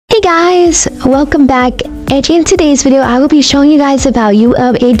guys, welcome back. And in today's video I will be showing you guys the value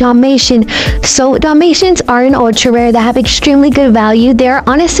of a Dalmatian. So Dalmatians are an ultra rare that have extremely good value. They are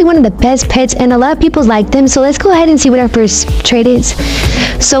honestly one of the best pets and a lot of people like them. So let's go ahead and see what our first trade is.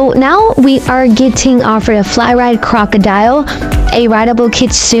 So now we are getting offered a fly ride crocodile, a rideable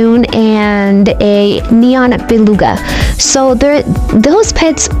kitsune, and a neon beluga. So those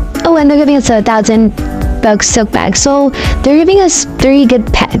pets, oh, and they're giving us 1,000 bucks silk bag. So they're giving us 3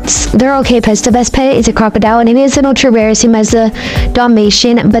 good pets. They're okay pets. The best pet is a crocodile, and it is an ultra rare, same as the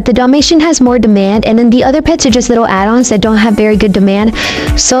Dalmatian, but the Dalmatian has more demand, and then the other pets are just little add-ons that don't have very good demand.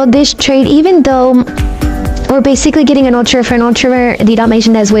 So this trade, even though we're basically getting an ultra for an ultra rare, the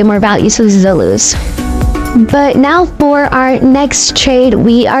Dalmatian has way more value, so this is a lose. But now for our next trade,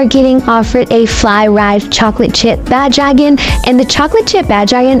 we are getting offered a fly ride chocolate chip bad dragon. And the chocolate chip bad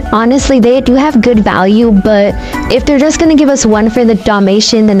dragon, honestly, they do have good value, but if they're just going to give us one for the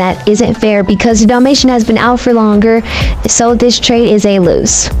Dalmatian, then that isn't fair because the Dalmatian has been out for longer, so this trade is a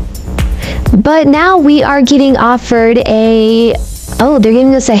lose. But now we are getting offered a, oh, they're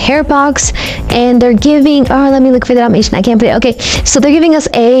giving us a hair box, and they're giving, oh, let me look for the Dalmatian, I can't put it, okay, so they're giving us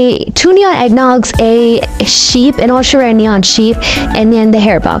 2 neon eggnogs, a sheep, an ultra rare neon sheep, and then the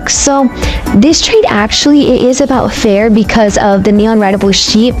hair box. So this trade actually, it is about fair because of the neon rideable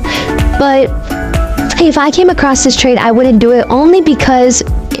sheep, but if I came across this trade, I wouldn't do it only because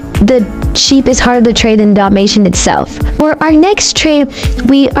the sheep is harder to trade than Dalmatian itself. For our next trade,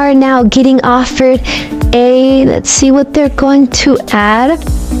 we are now getting offered a, let's see what they're going to add.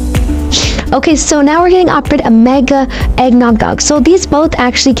 Okay, so now we're getting offered a mega eggnog dog. So these both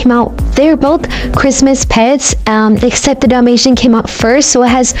actually came out, they're both Christmas pets, except the Dalmatian came out first, so it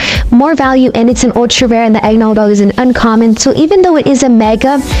has more value and it's an ultra rare, and the eggnog dog is an uncommon. So even though it is a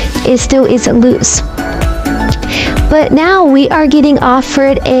mega, it still is a lose. But now we are getting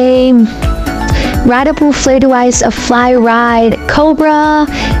offered a rideable flare device, a fly ride cobra,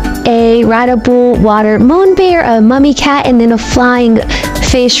 a rideable water moon bear, a mummy cat, and then a flying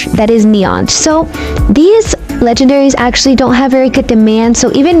fish that is neon. So these legendaries actually don't have very good demand,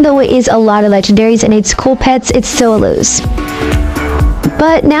 so even though it is a lot of legendaries and it's cool pets, it's still a lose.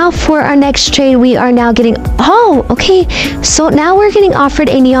 But now for our next trade, we are now getting, oh, okay, so now we're getting offered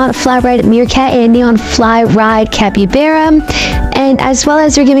a neon fly ride meerkat and a neon fly ride capybara, and as well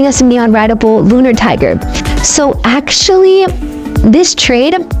as they're giving us a neon rideable lunar tiger. So actually this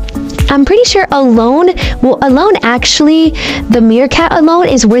trade, I'm pretty sure alone actually, the meerkat alone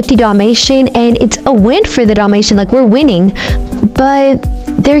is worth the Dalmatian, and it's a win for the Dalmatian, like we're winning, but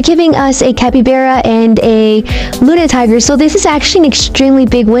they're giving us a capybara and a lunar tiger, so this is actually an extremely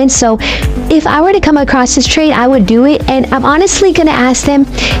big win. So if I were to come across this trade, I would do it, and I'm honestly gonna ask them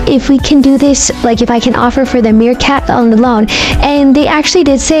if we can do this, like if I can offer for the meerkat on the loan. And they actually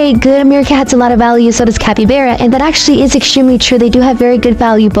did say good meerkat has a lot of value, so does capybara, and that actually is extremely true. They do have very good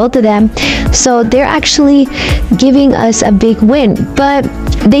value, both of them, so they're actually giving us a big win. But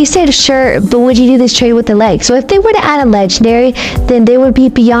they said sure, but would you do this trade with the leg? So if they were to add a legendary, then they would be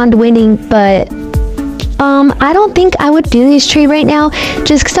beyond winning, but I don't think I would do this trade right now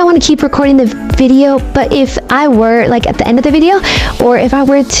just because I want to keep recording the video. But if I were, like at the end of the video, or if I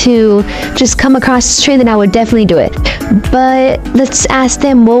were to just come across this trade, then I would definitely do it. But let's ask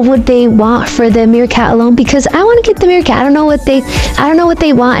them what would they want for the meerkat alone, because I want to get the meerkat. I don't know what they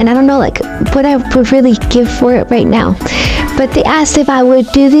want, and I don't know like what I would really give for it right now. But they asked if I would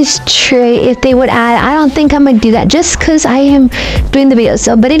do this trade, if they would add. I don't think I'm gonna do that just because I am doing the video.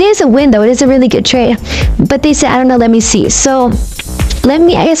 So, but it is a win though. It is a really good trade. But they said, I don't know, let me see. So let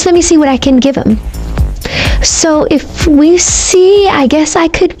me see what I can give them. So if we see, I guess I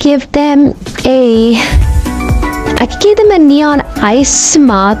could give them a neon ice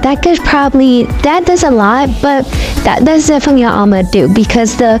moth. That could probably, that does a lot, but that's definitely what I'm gonna do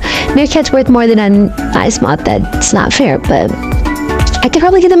because the meerkat's worth more than an ice moth. That's not fair, but I could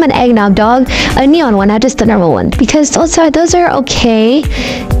probably give them an eggnog dog, a neon one, not just a normal one, because those are okay.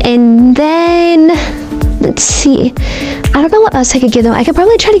 And then let's see, I don't know what else I could give them. I could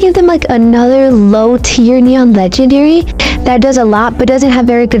probably try to give them like another low tier neon legendary that does a lot but doesn't have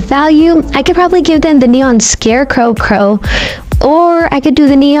very good value. I could probably give them the neon scarecrow crow, or I could do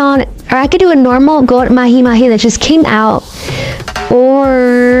the neon, or I could do a normal gold mahi mahi that just came out,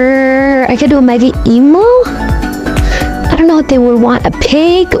 or I could do a mega emo. I don't know what they would want, a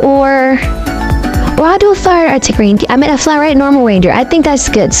pig, or Or I'll do a Flowered Arctic Reindeer. I meant a Flowered Normal Reindeer. I think that's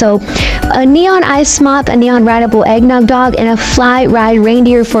good. So a Neon Ice Moth, a Neon Rideable Eggnog Dog, and a Fly Ride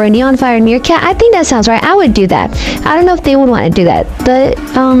Reindeer for a Neon Fire Meerkat. I think that sounds right. I would do that. I don't know if they would want to do that, but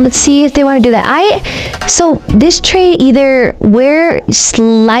let's see if they want to do that. So this trade, either we're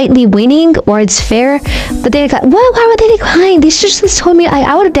slightly winning or it's fair, but they decline. Well, why would they decline? They just told me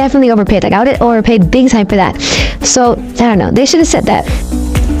I would have definitely overpaid. Like, I would have overpaid big time for that. So I don't know. They should have said that.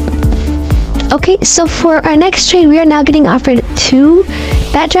 Okay, so for our next trade, we are now getting offered 2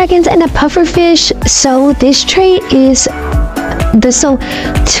 Bat Dragons and a Pufferfish. So this trade is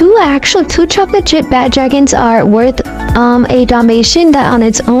two chocolate chip Bat Dragons are worth a Dalmatian that on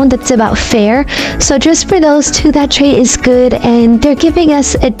its own, that's about fair. So just for those 2, that trade is good. And they're giving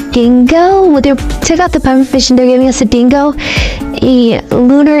us a dingo. Well, they took out the Pufferfish and they're giving us a dingo, a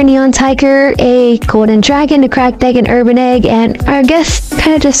Lunar Neon Tiger, a Golden Dragon, a Cracked Egg, an Urban Egg, and I guess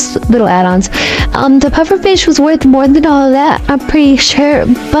kind of just little add-ons. The Pufferfish was worth more than all of that, I'm pretty sure,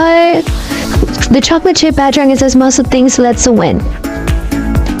 but the chocolate chip Bat Dragon does most of the things, so that's a win.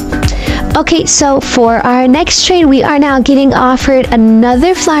 Okay, so for our next trade, we are now getting offered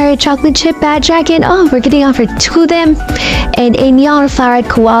another Flowered Chocolate Chip Bat Dragon. Oh, we're getting offered 2 of them, and a Neon Flowered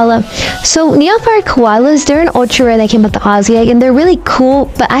Koala. So Neon Flowered Koalas, they're an ultra rare that came with the Aussie egg, and they're really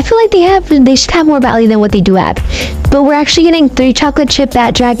cool, but I feel like they should have more value than what they do have. But we're actually getting 3 chocolate chip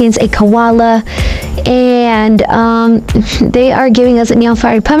Bat Dragons, a koala, and they are giving us a Neon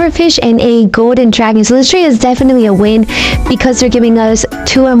Flowered Pufferfish and a Golden Dragon. So this trade is definitely a win because they're giving us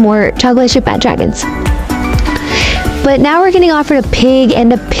 2 or more chocolate chip Bat Dragons. But now we're getting offered a pig,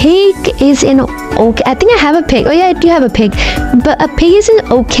 and the pig is in okay. I think I have a pig. Oh yeah, I do have a pig. But a pig is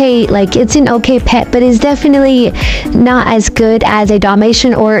an okay, like it's an okay pet, but it's definitely not as good as a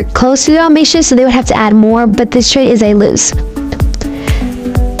Dalmatian or close to Dalmatian, so they would have to add more, but this trade is a lose.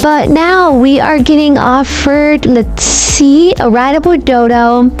 But now we are getting offered, let's see, a Rideable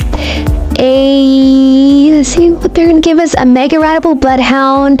Dodo, let's see what they're gonna give us, a Mega Rideable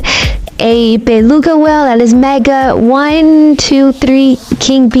Bloodhound, a Beluga Whale that is mega, 1, 2, 3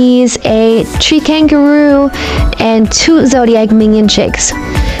 King Bees, a Tree Kangaroo, and 2 Zodiac Minion Chicks.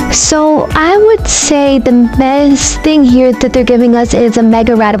 So I would say the best thing here that they're giving us is a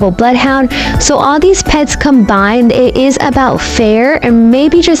Mega Rideable Bloodhound. So all these pets combined, it is about fair and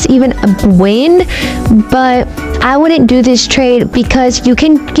maybe just even a win, but I wouldn't do this trade because you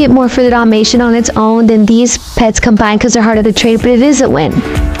can get more for the Dalmatian on its own than these pets combined because they're harder to trade, but it is a win.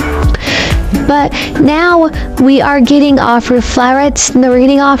 But now we are getting offered flowers. No, we're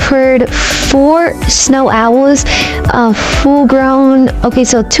getting offered 4 snow owls, full grown. Okay,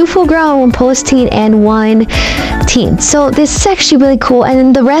 so 2 full grown, 1 post-teen, and 1 teen. So this is actually really cool. And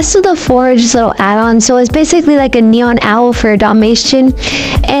then the rest of the 4 are just little add-ons. So it's basically like a neon owl for a Dalmatian.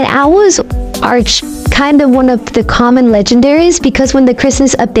 And owls are kind of one of the common legendaries because when the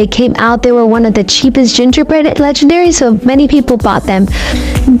Christmas update came out, they were one of the cheapest gingerbread legendaries, so many people bought them.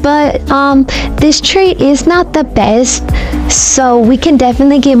 But this trait is not the best, so we can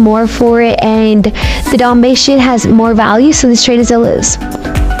definitely get more for it, and the Dalmatian has more value, so this trait is a lose.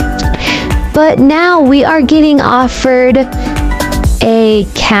 But now we are getting offered a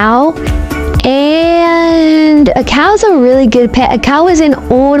cow. And a cow is a really good pet. A cow is an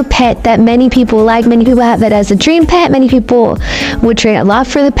old pet that many people like. Many people have that as a dream pet. Many people would trade a lot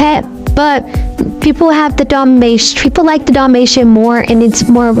for the pet. But people have the Dalmatian. People like the Dalmatian more, and it's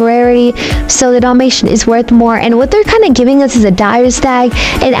more rarity. So the Dalmatian is worth more. And what they're kind of giving us is a dire stag,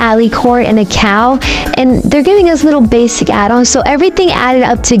 an alicorn, and a cow. And they're giving us little basic add-ons. So everything added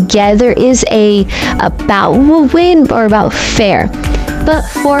up together is about win or about fair. But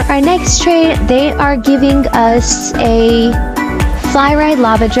for our next trade, they are giving us a Fly Ride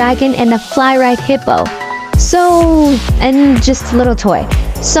Lava Dragon and a Fly Ride Hippo. So, and just a little toy.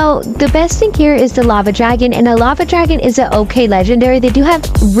 So the best thing here is the Lava Dragon, and a Lava Dragon is an okay legendary. They do have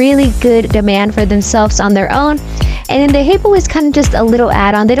really good demand for themselves on their own. And then the Hippo is kind of just a little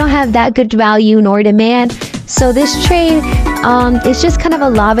add-on. They don't have that good value nor demand. So this trade is just kind of a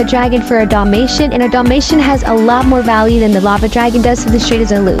Lava Dragon for a Dalmatian, and a Dalmatian has a lot more value than the Lava Dragon does, so this trade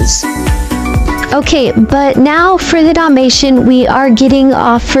is a lose. Okay, but now for the Dalmatian, we are getting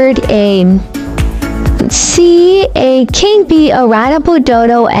offered a Let's see, a king bee, a rideable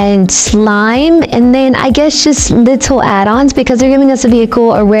dodo, and slime, and then I guess just little add-ons because they're giving us a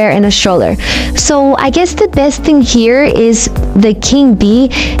vehicle, a rare, and a stroller. So I guess the best thing here is the king bee,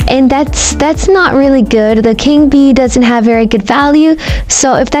 and that's not really good. The king bee doesn't have very good value,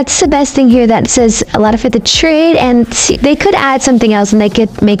 so if that's the best thing here, that says a lot for the trade. And they could add something else and they could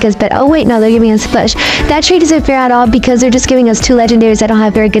make us bet. Oh wait, no, they're giving us flesh. That trade isn't fair at all because they're just giving us 2 legendaries that don't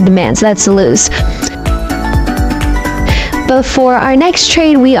have very good demand, so that's a lose. But for our next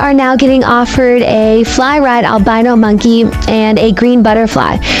trade, we are now getting offered a fly ride albino monkey and a green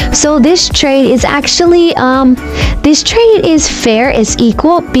butterfly. So this trade is actually this trade is fair, it's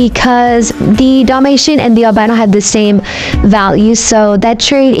equal, because the Dalmatian and the albino have the same value, so that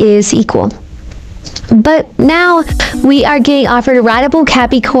trade is equal. But now we are getting offered a rideable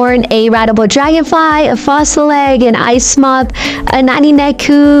capricorn, a rideable dragonfly, a fossil egg, an ice moth, a nani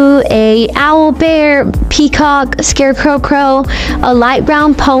neku, a owl bear, peacock, scarecrow crow, a light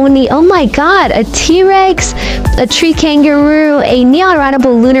brown pony, oh my god, a T-Rex, a tree kangaroo, a neon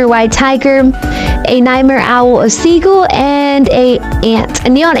rideable lunar white tiger, a nightmare owl, a seagull, and a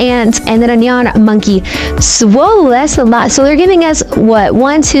neon ant, and then a neon monkey. So, whoa, that's a lot. So they're giving us what,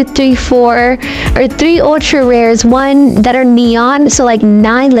 1, 2, 3, 4, or 3 ultra rares, 1 that are neon, so like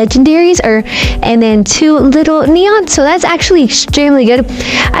 9 legendaries, and then 2 little neon. So that's actually extremely good.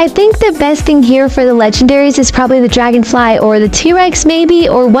 I think the best thing here for the legendaries is probably the dragonfly or the T-Rex maybe,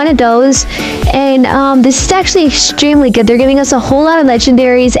 or one of those. And this is actually extremely good. They're giving us a whole lot of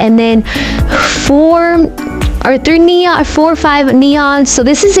legendaries, and then 4 or 3 neon, 4 or 5 neons. So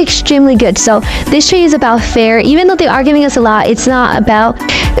this is extremely good. So this trade is about fair. Even though they are giving us a lot, it's not about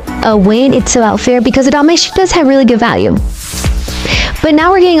a win, it's about fair, because the Dalmatian does have really good value. But now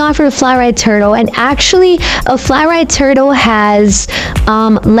we're getting offered a fly ride turtle, and actually a fly ride turtle has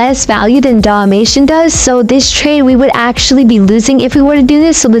less value than Dalmatian does, so this trade we would actually be losing if we were to do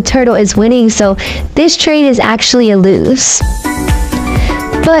this, so the turtle is winning, so this trade is actually a lose.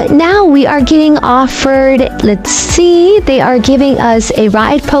 But now we are getting offered, let's see, they are giving us a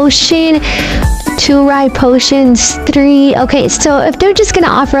ride potion, 2 ride potions, 3. Okay, so if they're just gonna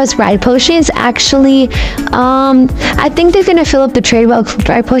offer us ride potions, actually I think they're gonna fill up the trade well with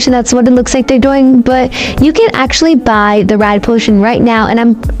ride potion. That's what it looks like they're doing. But you can actually buy the ride potion right now,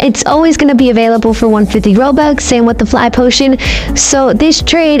 and it's always gonna be available for 150 Robux. Same with the fly potion. So this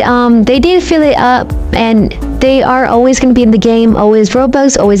trade, they did fill it up, and they are always going to be in the game, always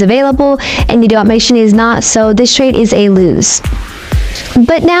Robux, always available, and the Dalmatian is not, so this trade is a lose.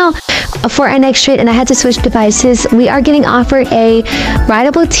 But now for our next trade, and I had to switch devices, we are getting offered a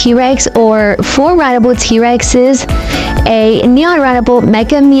rideable T-Rex or 4 rideable T-Rexes, a neon rideable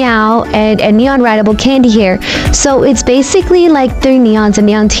Mega Meow, and a neon rideable Candy Hair. So it's basically like 3 neons, a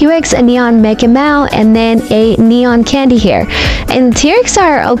neon T-Rex, a neon Mega Meow, and then a neon Candy Hair. And T-Rex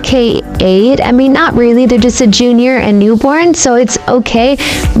are okay 8. I mean, not really, they're just a junior and newborn, so it's okay.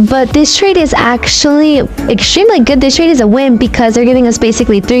 But this trade is actually extremely good. This trade is a win because they're giving us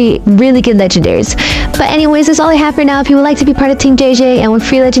basically 3 really good legendaries. But anyways, that's all I have for now. If you would like to be part of Team JJ and with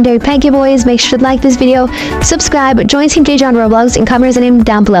free legendary pet giveaways, make sure to like this video, subscribe, join Team JJ on Roblox, and comment your name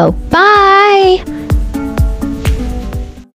down below. Bye!